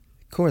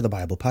Core the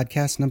Bible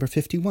podcast number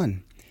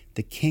 51,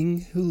 The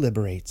King Who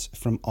Liberates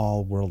from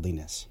All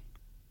Worldliness.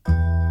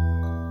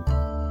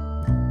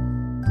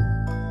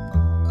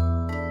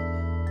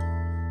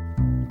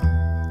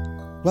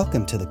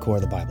 Welcome to the Core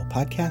of the Bible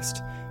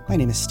podcast. My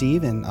name is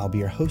Steve, and I'll be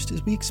your host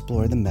as we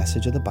explore the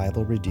message of the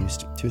Bible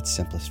reduced to its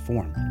simplest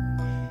form.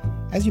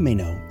 As you may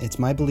know, it's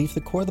my belief the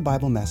Core of the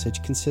Bible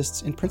message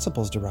consists in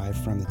principles derived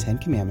from the Ten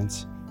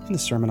Commandments and the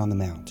Sermon on the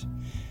Mount.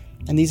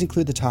 And these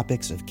include the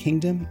topics of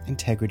kingdom,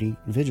 integrity,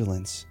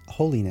 vigilance,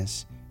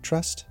 holiness,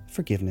 trust,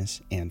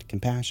 forgiveness, and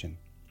compassion.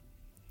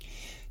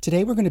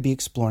 Today we're going to be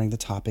exploring the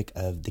topic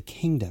of the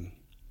kingdom.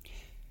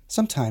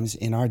 Sometimes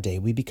in our day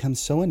we become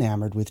so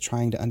enamored with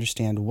trying to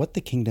understand what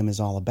the kingdom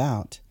is all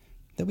about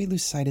that we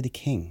lose sight of the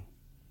king.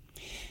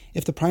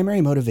 If the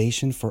primary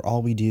motivation for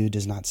all we do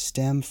does not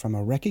stem from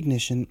a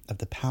recognition of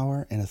the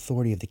power and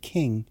authority of the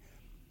king,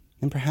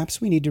 then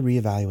perhaps we need to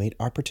reevaluate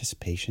our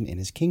participation in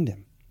his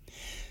kingdom.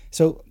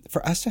 So,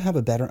 for us to have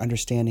a better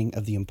understanding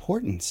of the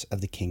importance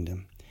of the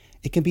kingdom,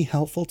 it can be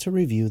helpful to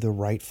review the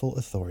rightful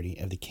authority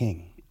of the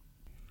king.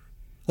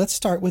 Let's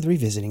start with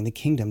revisiting the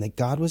kingdom that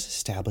God was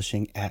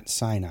establishing at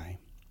Sinai.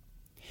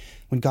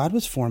 When God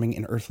was forming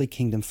an earthly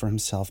kingdom for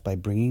himself by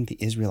bringing the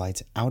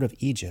Israelites out of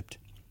Egypt,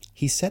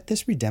 he set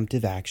this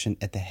redemptive action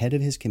at the head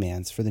of his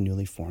commands for the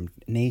newly formed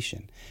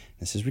nation.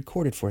 This is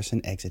recorded for us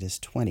in Exodus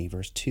 20,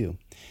 verse 2.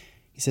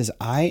 He says,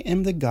 "I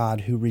am the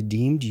God who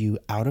redeemed you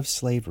out of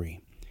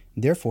slavery.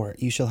 Therefore,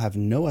 you shall have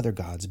no other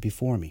gods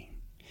before me."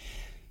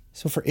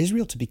 So for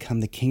Israel to become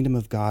the kingdom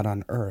of God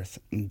on earth,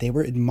 they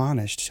were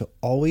admonished to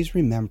always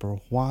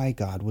remember why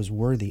God was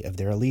worthy of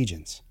their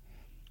allegiance.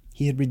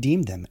 He had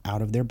redeemed them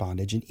out of their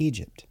bondage in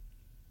Egypt.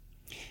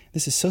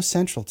 This is so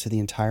central to the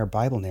entire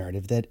Bible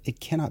narrative that it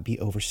cannot be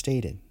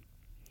overstated.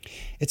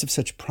 It's of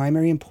such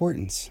primary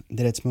importance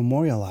that it's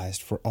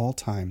memorialized for all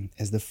time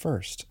as the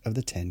first of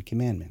the Ten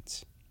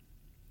Commandments.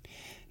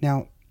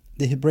 Now,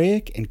 the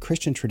Hebraic and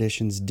Christian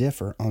traditions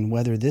differ on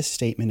whether this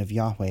statement of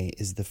Yahweh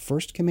is the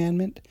first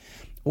commandment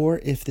or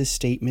if this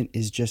statement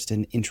is just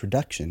an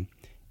introduction,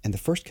 and the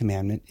first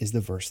commandment is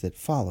the verse that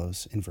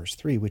follows in verse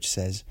 3, which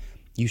says,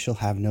 "You shall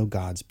have no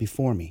gods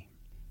before me."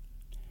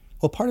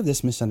 Well, part of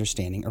this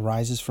misunderstanding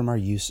arises from our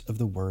use of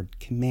the word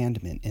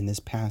commandment in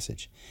this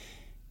passage.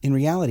 In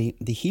reality,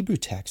 the Hebrew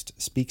text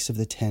speaks of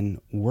the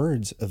 10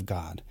 words of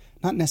God,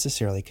 not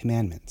necessarily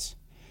commandments.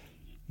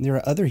 There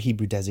are other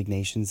Hebrew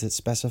designations that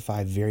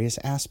specify various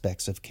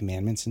aspects of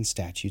commandments and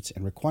statutes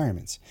and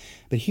requirements.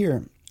 But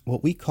here,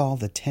 what we call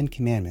the 10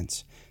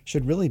 Commandments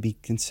should really be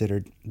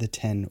considered the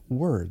 10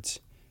 words,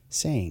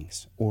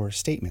 sayings, or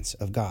statements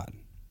of God.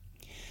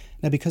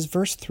 Now, because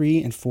verse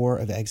 3 and 4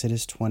 of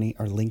Exodus 20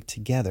 are linked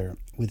together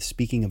with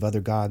speaking of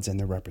other gods and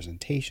their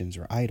representations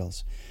or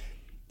idols,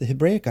 the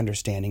Hebraic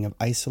understanding of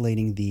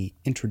isolating the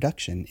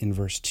introduction in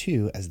verse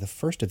 2 as the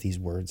first of these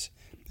words,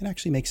 it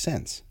actually makes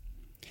sense.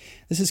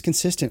 This is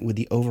consistent with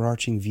the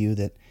overarching view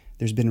that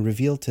there's been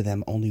revealed to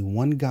them only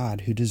one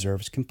God who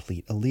deserves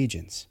complete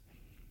allegiance.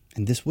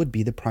 And this would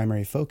be the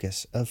primary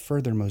focus of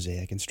further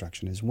Mosaic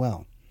instruction as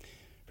well.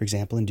 For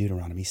example, in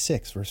Deuteronomy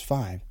 6, verse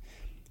 5,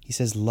 he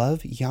says,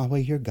 "Love Yahweh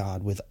your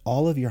God with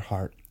all of your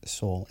heart,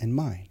 soul, and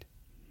mind."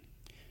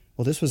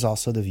 Well, this was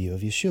also the view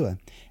of Yeshua,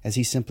 as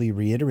he simply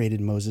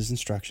reiterated Moses'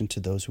 instruction to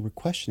those who were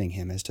questioning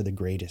him as to the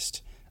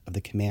greatest of the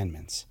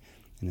commandments.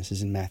 And this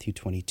is in Matthew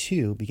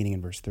 22, beginning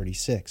in verse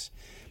 36.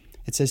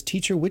 It says,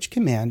 "Teacher, which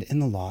command in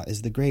the law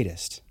is the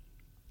greatest?"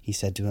 He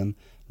said to him,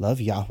 "Love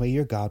Yahweh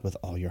your God with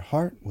all your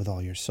heart, with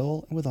all your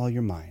soul, and with all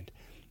your mind.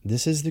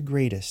 This is the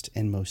greatest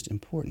and most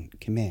important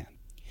command."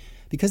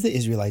 Because the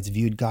Israelites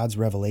viewed God's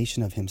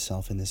revelation of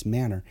himself in this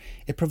manner,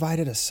 it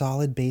provided a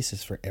solid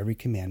basis for every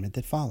commandment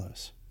that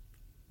follows.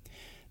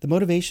 The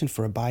motivation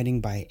for abiding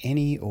by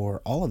any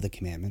or all of the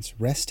commandments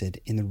rested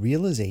in the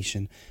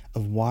realization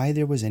of why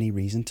there was any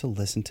reason to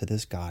listen to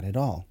this God at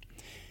all.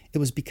 It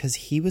was because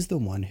he was the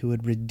one who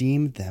had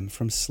redeemed them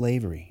from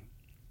slavery.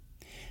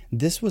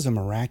 This was a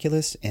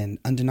miraculous and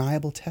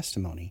undeniable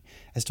testimony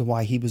as to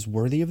why he was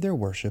worthy of their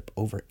worship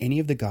over any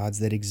of the gods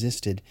that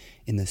existed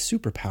in the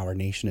superpower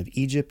nation of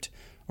Egypt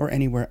or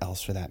anywhere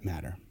else for that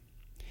matter.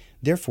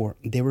 Therefore,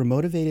 they were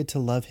motivated to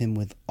love him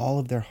with all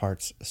of their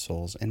hearts,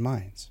 souls, and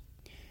minds.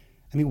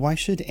 I mean, why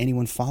should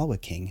anyone follow a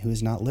king who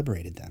has not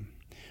liberated them?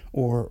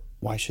 Or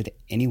why should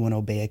anyone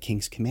obey a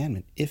king's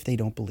commandment if they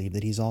don't believe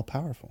that he's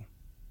all-powerful?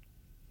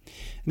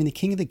 I mean, the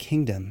king of the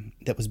kingdom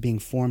that was being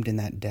formed in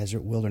that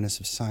desert wilderness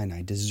of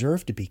Sinai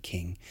deserved to be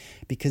king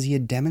because he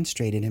had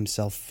demonstrated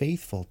himself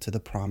faithful to the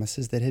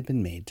promises that had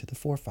been made to the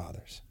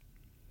forefathers.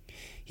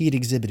 He had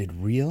exhibited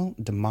real,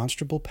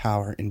 demonstrable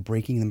power in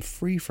breaking them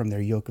free from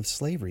their yoke of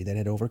slavery that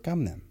had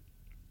overcome them.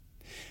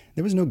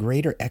 There was no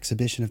greater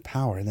exhibition of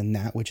power than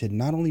that which had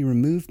not only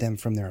removed them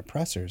from their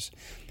oppressors,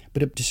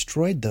 but it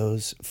destroyed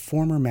those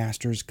former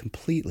masters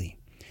completely,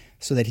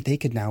 so that they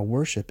could now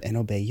worship and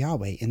obey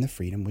Yahweh in the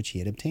freedom which he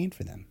had obtained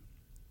for them.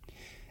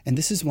 And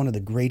this is one of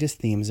the greatest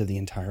themes of the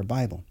entire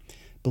Bible.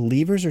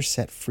 Believers are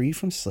set free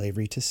from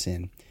slavery to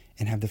sin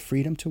and have the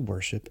freedom to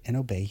worship and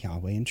obey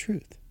Yahweh in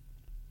truth.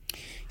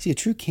 See, a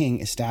true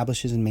king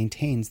establishes and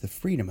maintains the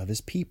freedom of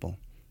his people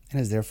and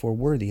is therefore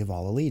worthy of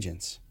all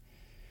allegiance.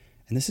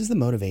 And this is the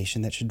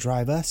motivation that should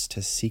drive us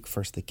to seek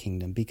first the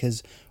kingdom,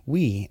 because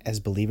we, as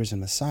believers in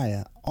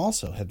Messiah,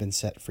 also have been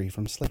set free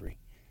from slavery,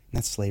 and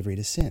that's slavery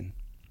to sin.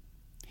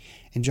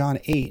 In John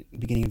 8,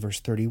 beginning in verse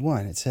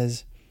 31, it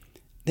says,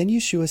 "Then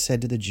Yeshua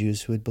said to the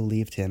Jews who had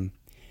believed him,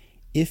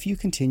 'If you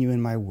continue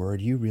in my word,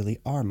 you really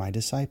are my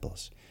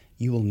disciples.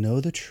 You will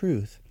know the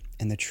truth,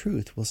 and the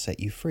truth will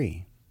set you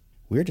free.'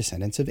 'We're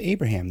descendants of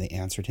Abraham,' they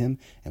answered him,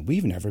 'and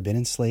we've never been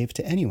enslaved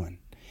to anyone.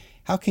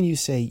 How can you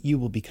say you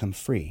will become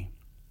free?'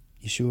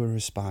 Yeshua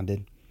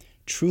responded,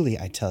 'Truly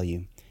I tell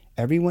you,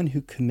 everyone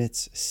who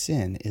commits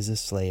sin is a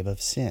slave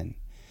of sin.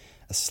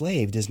 A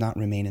slave does not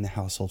remain in the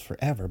household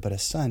forever, but a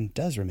son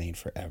does remain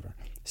forever.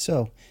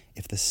 So,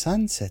 if the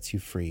Son sets you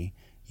free,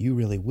 you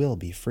really will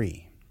be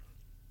free."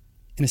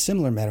 In a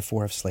similar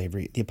metaphor of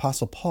slavery, the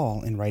Apostle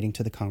Paul, in writing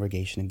to the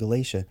congregation in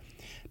Galatia,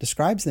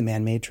 describes the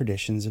man-made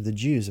traditions of the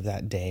Jews of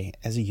that day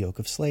as a yoke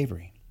of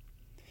slavery.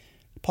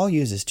 Paul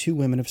uses two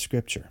women of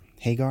Scripture,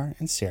 Hagar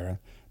and Sarah,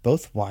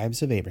 both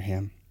wives of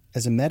Abraham,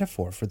 as a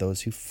metaphor for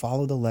those who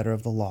follow the letter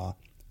of the law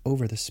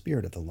over the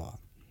spirit of the law.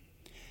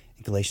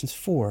 In Galatians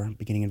 4,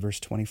 beginning in verse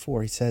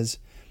 24, he says,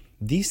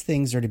 "These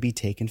things are to be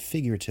taken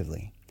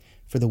figuratively,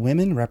 for the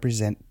women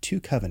represent two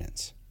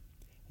covenants.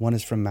 One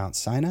is from Mount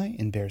Sinai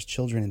and bears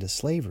children into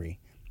slavery.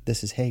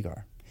 This is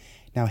Hagar.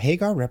 Now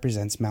Hagar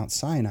represents Mount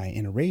Sinai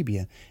in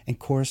Arabia and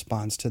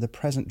corresponds to the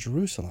present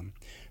Jerusalem,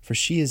 for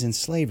she is in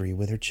slavery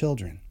with her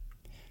children.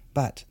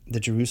 But the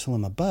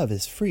Jerusalem above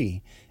is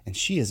free, and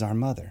she is our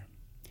mother.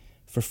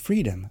 For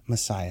freedom,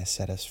 Messiah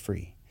set us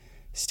free.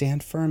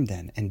 Stand firm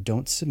then, and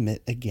don't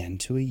submit again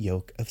to a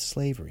yoke of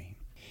slavery."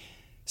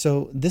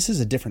 So this is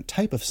a different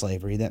type of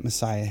slavery that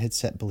Messiah had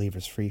set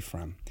believers free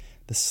from,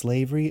 the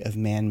slavery of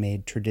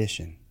man-made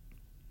tradition.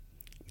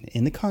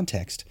 In the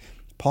context,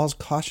 Paul's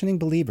cautioning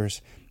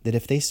believers that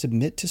if they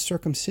submit to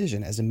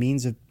circumcision as a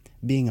means of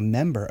being a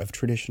member of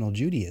traditional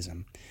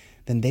Judaism,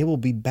 then they will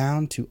be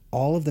bound to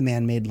all of the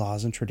man-made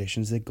laws and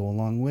traditions that go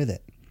along with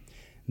it.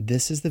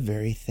 This is the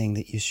very thing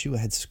that Yeshua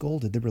had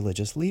scolded the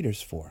religious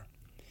leaders for.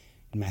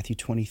 In Matthew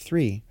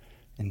 23,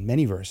 in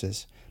many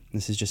verses,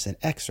 this is just an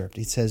excerpt,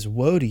 it says,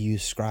 "Woe to you,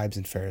 scribes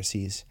and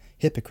Pharisees,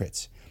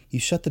 hypocrites! You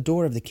shut the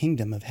door of the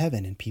kingdom of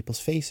heaven in people's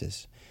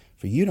faces,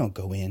 for you don't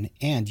go in,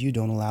 and you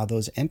don't allow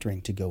those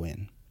entering to go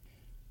in.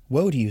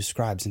 Woe to you,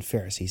 scribes and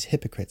Pharisees,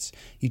 hypocrites!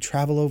 You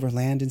travel over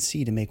land and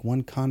sea to make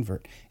one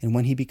convert, and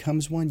when he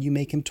becomes one, you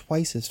make him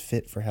twice as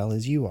fit for hell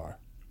as you are.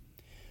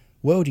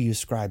 Woe to you,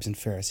 scribes and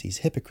Pharisees,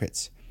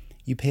 hypocrites!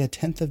 You pay a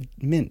tenth of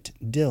mint,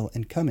 dill,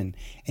 and cumin,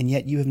 and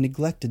yet you have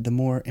neglected the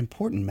more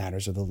important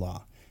matters of the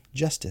law,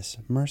 justice,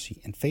 mercy,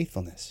 and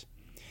faithfulness.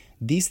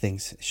 These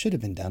things should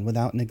have been done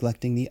without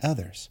neglecting the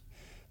others.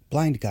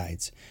 Blind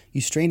guides, you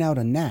strain out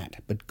a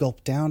gnat, but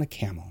gulp down a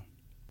camel."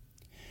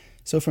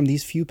 So from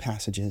these few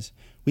passages,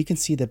 we can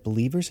see that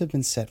believers have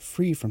been set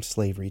free from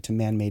slavery to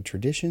man-made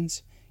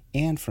traditions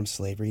and from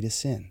slavery to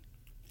sin.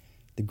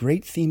 The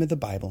great theme of the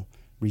Bible,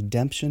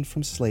 redemption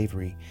from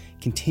slavery,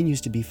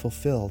 continues to be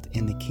fulfilled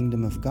in the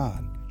kingdom of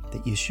God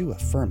that Yeshua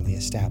firmly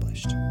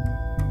established.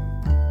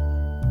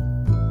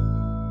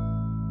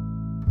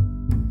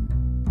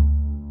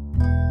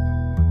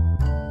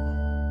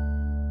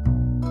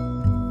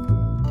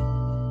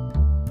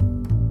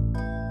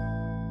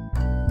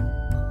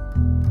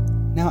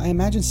 Now, I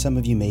imagine some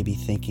of you may be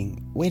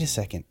thinking, wait a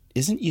second,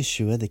 isn't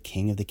Yeshua the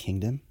King of the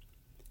kingdom?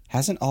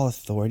 Hasn't all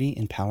authority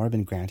and power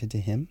been granted to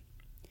him?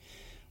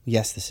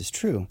 Yes, this is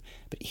true,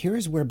 but here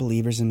is where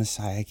believers in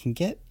Messiah can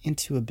get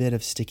into a bit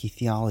of sticky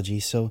theology,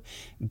 so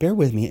bear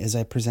with me as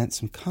I present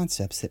some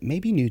concepts that may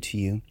be new to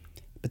you,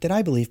 but that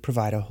I believe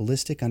provide a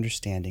holistic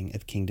understanding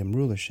of kingdom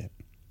rulership.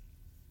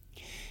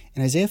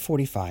 In Isaiah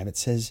 45, it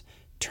says,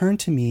 "Turn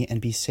to me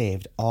and be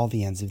saved, all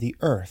the ends of the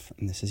earth,"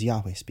 and this is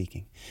Yahweh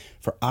speaking,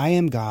 "for I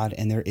am God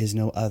and there is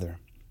no other.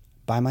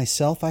 By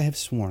myself I have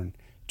sworn,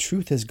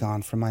 truth has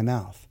gone from my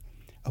mouth,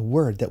 a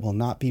word that will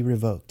not be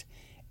revoked.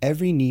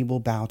 Every knee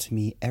will bow to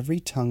me, every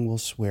tongue will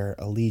swear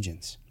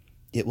allegiance.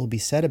 It will be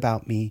said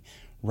about me,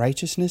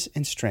 righteousness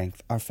and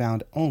strength are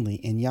found only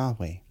in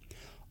Yahweh.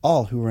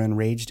 All who are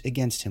enraged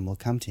against him will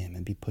come to him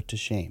and be put to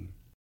shame."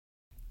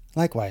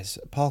 Likewise,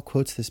 Paul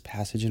quotes this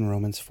passage in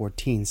Romans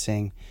 14,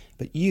 saying,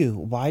 "But you,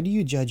 why do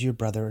you judge your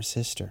brother or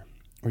sister?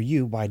 Or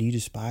you, why do you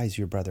despise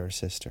your brother or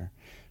sister?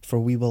 For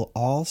we will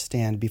all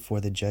stand before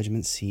the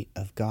judgment seat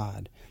of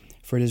God.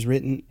 For it is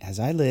written, as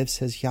I live,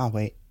 says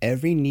Yahweh,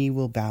 every knee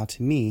will bow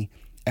to me,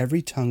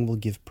 every tongue will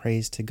give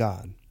praise to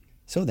God.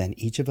 So then,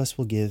 each of us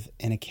will give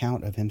an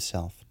account of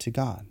himself to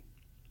God."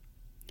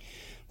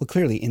 Well,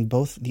 clearly, in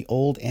both the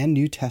Old and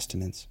New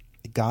Testaments,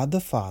 God the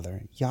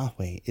Father,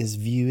 Yahweh, is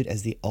viewed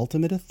as the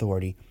ultimate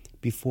authority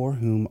before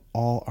whom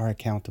all are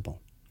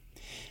accountable.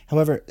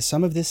 However,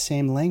 some of this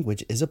same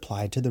language is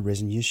applied to the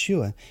risen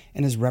Yeshua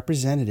and is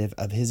representative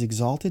of his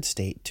exalted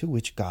state to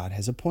which God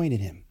has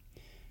appointed him.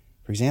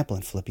 For example,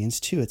 in Philippians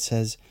 2, it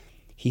says,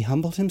 "He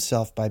humbled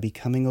himself by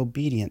becoming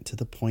obedient to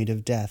the point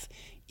of death,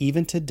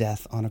 even to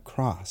death on a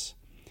cross.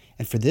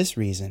 And for this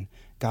reason,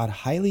 God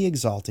highly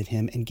exalted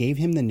him and gave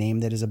him the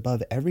name that is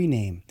above every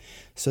name,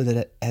 so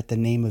that at the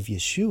name of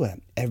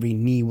Yeshua every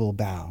knee will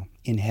bow,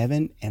 in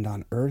heaven and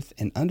on earth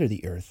and under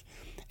the earth,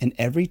 and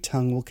every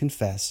tongue will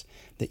confess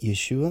that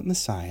Yeshua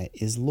Messiah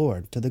is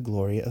Lord, to the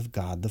glory of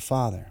God the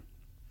Father.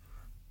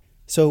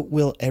 So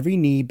will every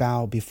knee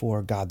bow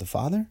before God the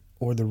Father,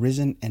 or the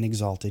risen and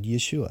exalted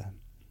Yeshua?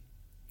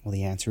 Well,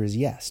 the answer is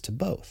yes to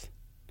both.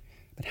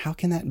 But how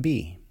can that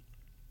be?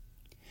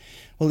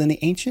 Well, in the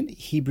ancient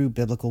Hebrew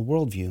biblical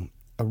worldview,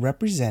 a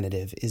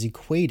representative is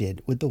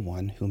equated with the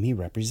one whom he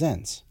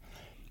represents.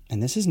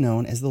 And this is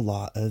known as the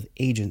law of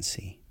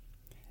agency.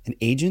 An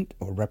agent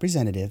or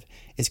representative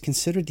is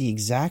considered the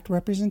exact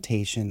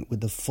representation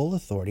with the full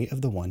authority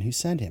of the one who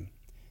sent him.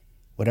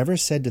 Whatever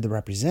is said to the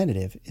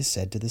representative is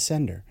said to the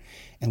sender,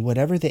 and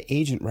whatever the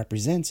agent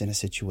represents in a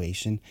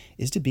situation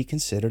is to be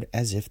considered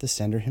as if the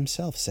sender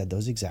himself said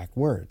those exact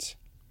words.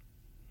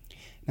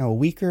 Now, a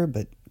weaker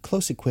but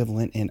close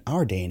equivalent in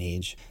our day and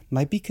age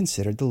might be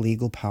considered the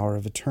legal power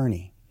of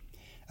attorney.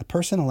 A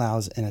person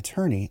allows an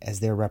attorney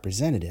as their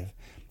representative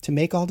to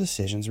make all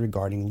decisions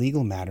regarding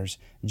legal matters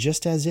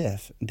just as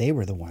if they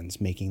were the ones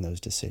making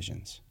those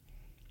decisions.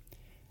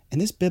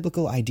 And this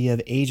biblical idea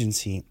of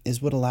agency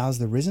is what allows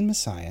the risen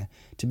Messiah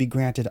to be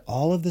granted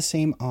all of the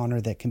same honor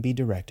that can be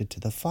directed to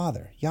the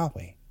Father,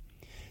 Yahweh.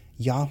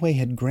 Yahweh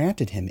had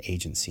granted him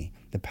agency,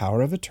 the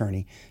power of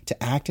attorney,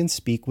 to act and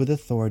speak with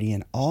authority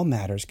in all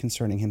matters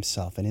concerning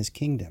himself and his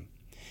kingdom.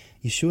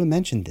 Yeshua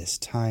mentioned this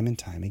time and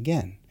time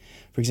again.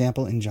 For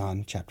example, in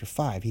John chapter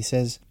 5, he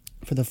says,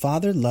 "For the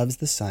Father loves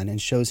the Son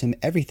and shows him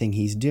everything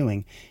he's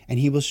doing, and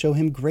he will show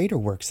him greater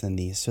works than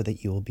these, so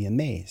that you will be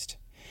amazed.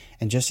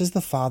 And just as the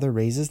Father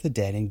raises the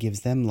dead and gives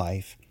them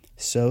life,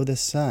 so the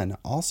Son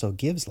also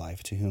gives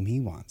life to whom he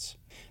wants.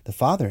 The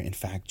Father, in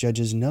fact,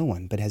 judges no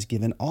one, but has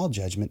given all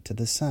judgment to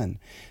the Son,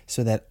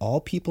 so that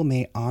all people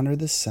may honor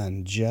the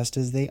Son just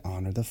as they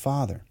honor the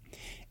Father.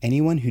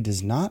 Anyone who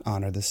does not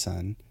honor the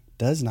Son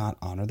does not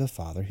honor the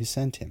Father who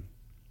sent him."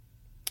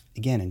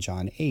 Again, in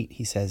John 8,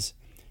 he says,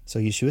 "So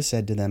Yeshua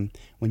said to them,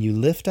 'When you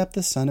lift up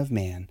the Son of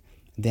Man,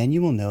 then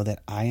you will know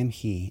that I am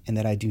he, and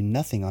that I do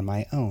nothing on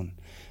my own.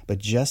 But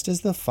just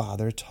as the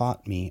Father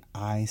taught me,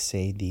 I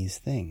say these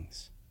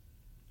things.'"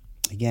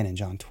 Again, in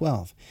John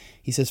 12,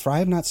 he says, "For I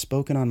have not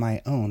spoken on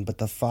my own, but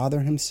the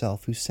Father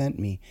himself who sent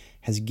me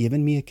has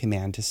given me a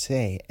command to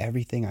say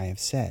everything I have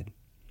said."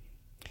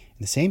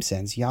 In the same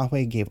sense,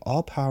 Yahweh gave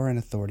all power and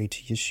authority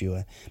to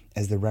Yeshua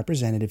as the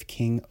representative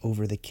king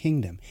over the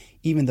kingdom,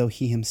 even though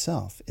he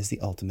himself is the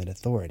ultimate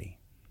authority.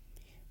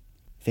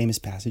 Famous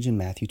passage in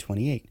Matthew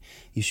 28.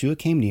 Yeshua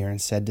came near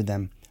and said to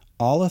them,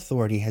 "All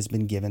authority has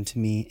been given to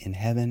me in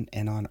heaven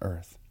and on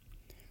earth."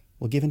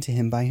 Well, given to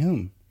him by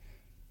whom?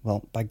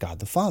 Well, by God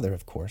the Father,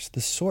 of course, the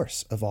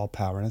source of all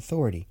power and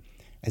authority,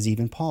 as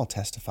even Paul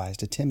testifies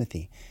to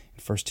Timothy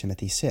in 1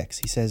 Timothy 6.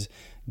 He says,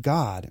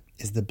 "God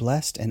is the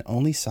blessed and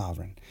only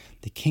sovereign,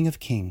 the King of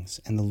kings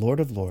and the Lord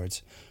of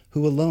lords,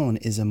 who alone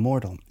is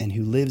immortal and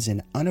who lives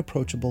in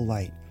unapproachable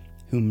light,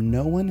 whom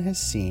no one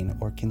has seen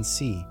or can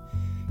see.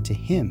 To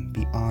him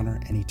be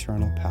honor and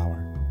eternal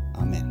power.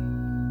 Amen."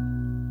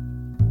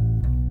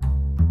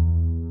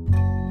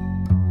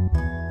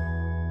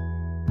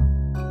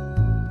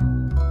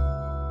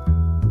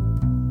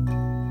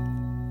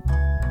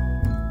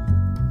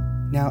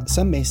 Now,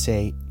 some may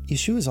say,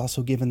 Yeshua is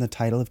also given the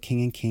title of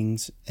King of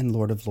Kings and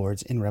Lord of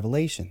Lords in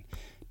Revelation.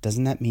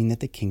 Doesn't that mean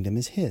that the kingdom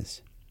is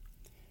his?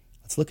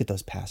 Let's look at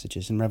those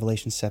passages. In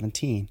Revelation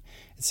 17,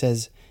 it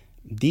says,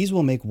 "These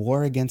will make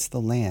war against the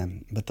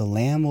Lamb, but the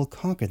Lamb will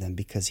conquer them,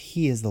 because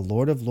he is the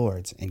Lord of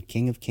lords and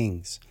King of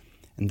kings,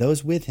 and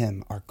those with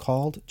him are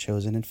called,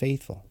 chosen, and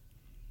faithful."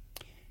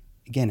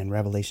 Again, in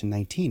Revelation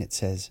 19, it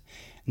says,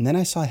 "And then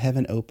I saw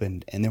heaven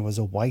opened, and there was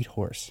a white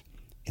horse.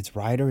 Its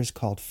rider is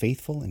called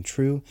Faithful and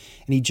True,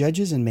 and he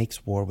judges and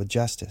makes war with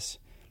justice.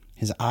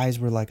 His eyes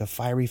were like a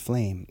fiery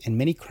flame, and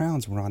many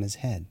crowns were on his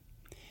head.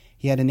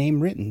 He had a name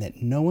written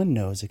that no one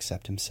knows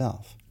except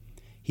himself.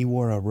 He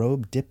wore a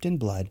robe dipped in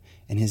blood,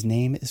 and his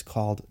name is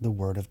called the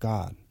Word of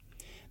God.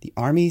 The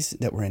armies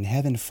that were in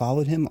heaven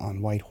followed him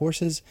on white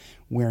horses,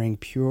 wearing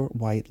pure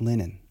white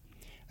linen.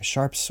 A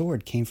sharp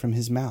sword came from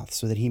his mouth,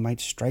 so that he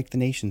might strike the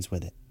nations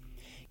with it.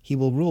 He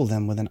will rule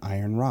them with an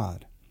iron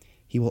rod.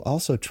 He will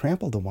also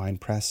trample the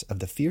winepress of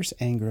the fierce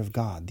anger of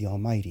God, the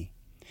Almighty.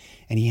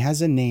 And he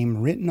has a name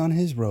written on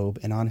his robe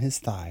and on his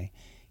thigh,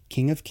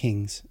 King of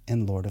Kings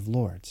and Lord of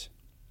Lords."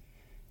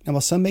 Now,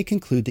 while some may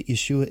conclude that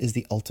Yeshua is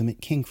the ultimate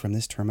king from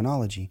this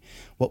terminology,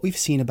 what we've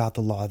seen about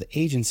the law of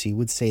agency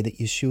would say that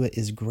Yeshua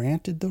is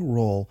granted the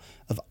role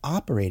of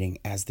operating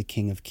as the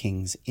King of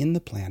Kings in the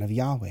plan of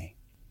Yahweh.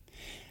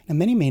 Now,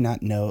 many may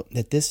not know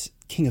that this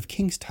King of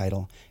Kings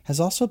title has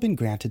also been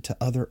granted to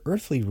other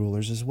earthly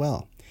rulers as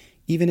well,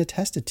 even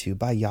attested to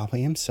by Yahweh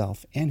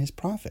himself and his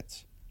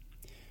prophets.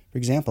 For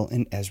example,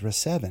 in Ezra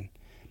 7,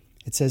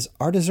 it says,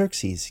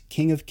 "Artaxerxes,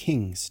 king of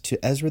kings,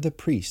 to Ezra the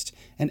priest,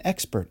 an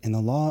expert in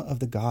the law of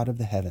the God of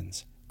the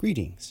heavens,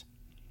 greetings."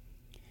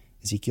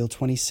 Ezekiel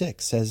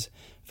 26 says,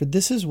 "For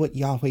this is what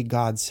Yahweh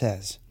God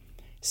says,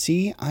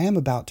 See, I am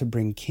about to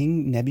bring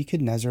King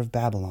Nebuchadnezzar of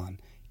Babylon,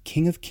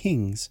 King of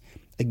Kings,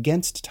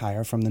 against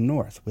Tyre from the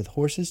north, with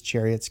horses,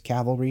 chariots,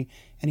 cavalry,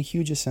 and a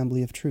huge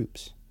assembly of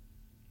troops.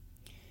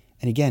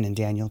 And again in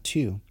Daniel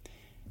 2,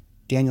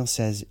 Daniel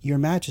says, Your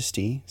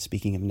Majesty,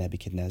 speaking of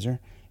Nebuchadnezzar,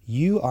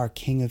 you are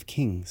King of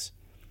Kings.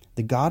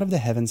 The God of the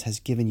heavens has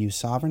given you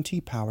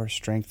sovereignty, power,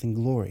 strength, and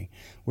glory.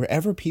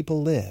 Wherever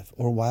people live,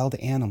 or wild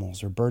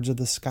animals, or birds of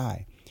the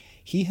sky,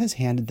 He has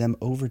handed them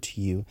over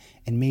to you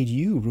and made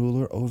you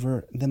ruler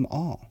over them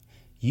all.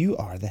 You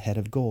are the head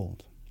of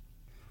gold.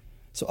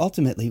 So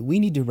ultimately, we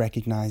need to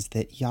recognize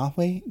that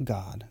Yahweh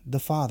God, the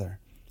Father,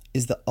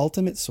 is the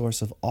ultimate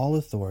source of all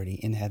authority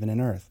in heaven and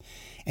earth,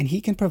 and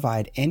He can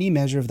provide any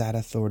measure of that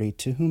authority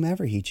to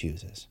whomever He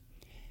chooses.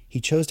 He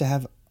chose to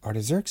have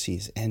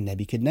Artaxerxes and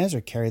Nebuchadnezzar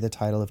carry the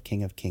title of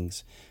King of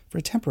Kings for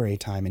a temporary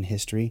time in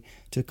history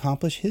to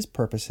accomplish His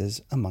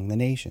purposes among the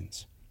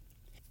nations.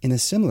 In a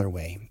similar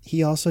way,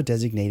 He also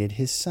designated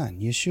His Son,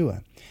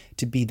 Yeshua,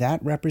 to be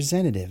that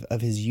representative of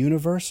His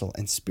universal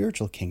and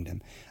spiritual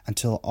kingdom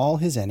until all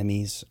His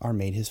enemies are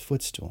made His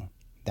footstool.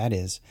 That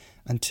is,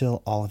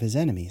 until all of His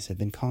enemies have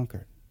been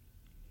conquered.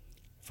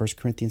 1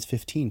 Corinthians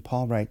 15,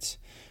 Paul writes,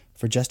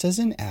 For just as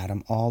in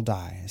Adam all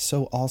die,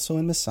 so also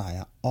in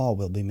Messiah all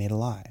will be made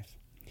alive.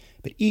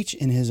 But each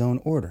in his own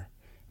order.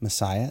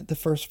 Messiah, the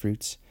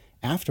firstfruits,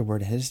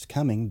 afterward at His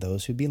coming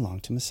those who belong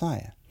to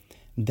Messiah.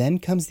 Then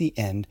comes the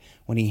end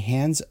when He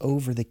hands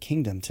over the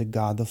kingdom to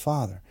God the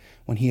Father,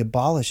 when He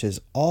abolishes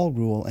all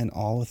rule and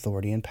all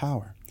authority and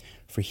power.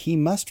 For He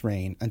must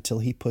reign until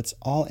He puts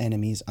all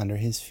enemies under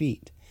His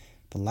feet.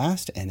 The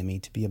last enemy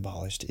to be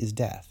abolished is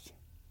death.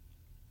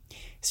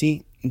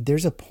 See,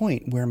 there's a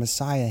point where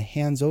Messiah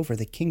hands over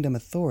the kingdom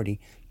authority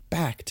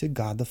back to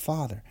God the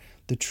Father,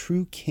 the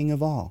true King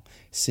of all,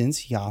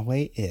 since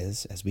Yahweh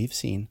is, as we've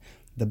seen,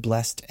 the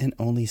blessed and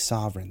only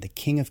sovereign, the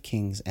King of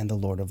kings and the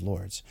Lord of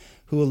lords,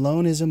 who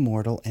alone is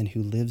immortal and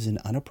who lives in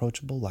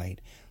unapproachable light,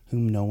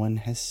 whom no one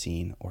has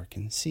seen or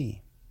can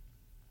see.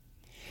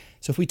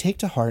 So if we take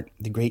to heart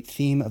the great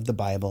theme of the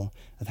Bible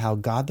of how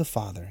God the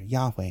Father,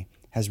 Yahweh,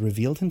 has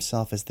revealed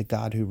Himself as the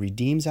God who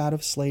redeems out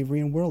of slavery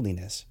and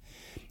worldliness,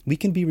 we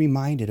can be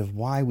reminded of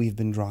why we've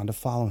been drawn to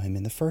follow Him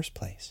in the first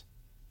place.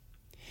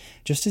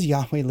 Just as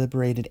Yahweh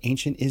liberated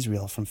ancient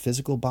Israel from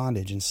physical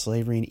bondage and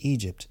slavery in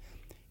Egypt,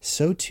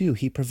 so too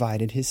He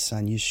provided His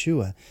Son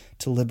Yeshua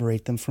to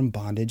liberate them from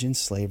bondage and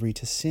slavery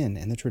to sin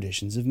and the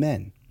traditions of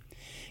men.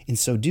 In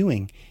so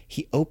doing,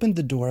 He opened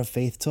the door of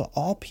faith to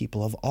all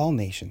people of all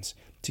nations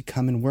to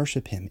come and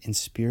worship Him in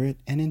spirit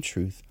and in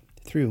truth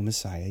through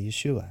Messiah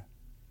Yeshua.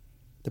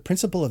 The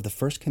principle of the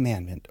first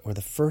commandment, or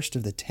the first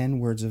of the 10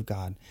 words of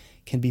God,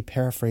 can be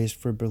paraphrased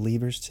for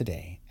believers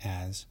today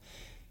as,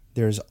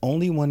 There is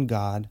only one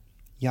God,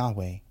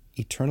 Yahweh,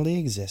 eternally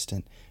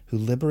existent, who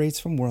liberates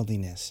from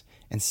worldliness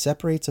and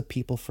separates a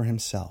people for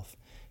Himself.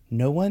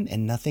 No one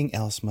and nothing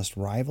else must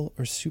rival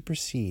or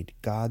supersede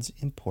God's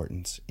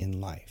importance in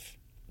life.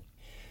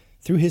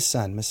 Through His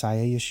Son,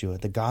 Messiah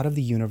Yeshua, the God of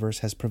the universe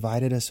has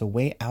provided us a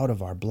way out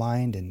of our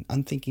blind and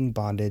unthinking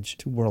bondage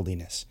to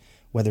worldliness,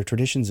 whether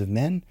traditions of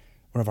men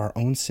or of our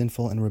own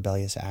sinful and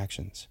rebellious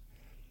actions.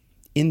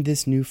 In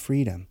this new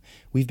freedom,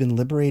 we've been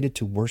liberated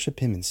to worship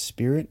Him in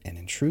spirit and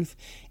in truth,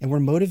 and we're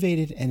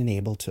motivated and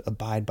enabled to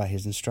abide by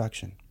His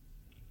instruction.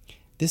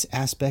 This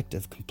aspect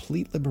of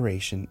complete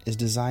liberation is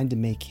designed to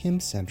make Him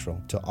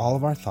central to all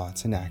of our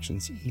thoughts and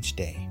actions each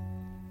day.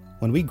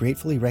 When we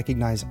gratefully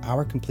recognize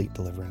our complete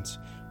deliverance,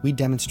 we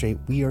demonstrate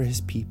we are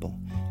His people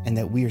and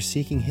that we are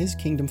seeking His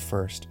kingdom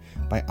first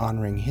by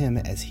honoring Him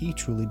as He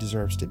truly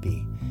deserves to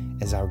be,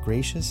 as our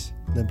gracious,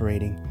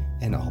 liberating,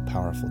 and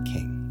all-powerful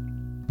King.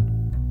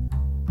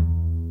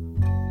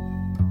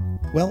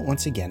 Well,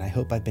 once again, I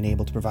hope I've been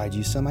able to provide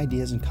you some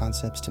ideas and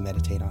concepts to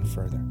meditate on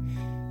further.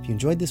 If you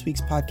enjoyed this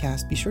week's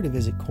podcast, be sure to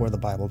visit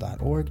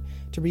corethebible.org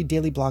to read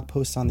daily blog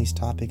posts on these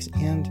topics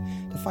and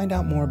to find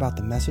out more about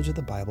the message of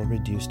the Bible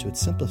reduced to its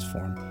simplest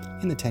form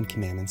in the 10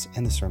 Commandments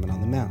and the Sermon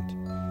on the Mount.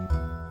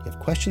 If you have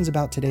questions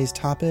about today's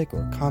topic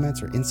or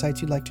comments or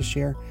insights you'd like to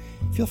share,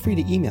 feel free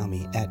to email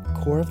me at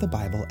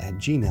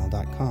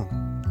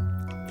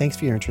coreofthebible@gmail.com. Thanks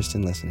for your interest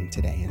in listening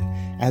today,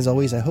 and as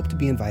always, I hope to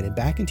be invited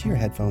back into your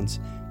headphones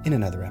in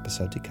another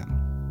episode to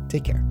come.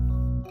 Take care.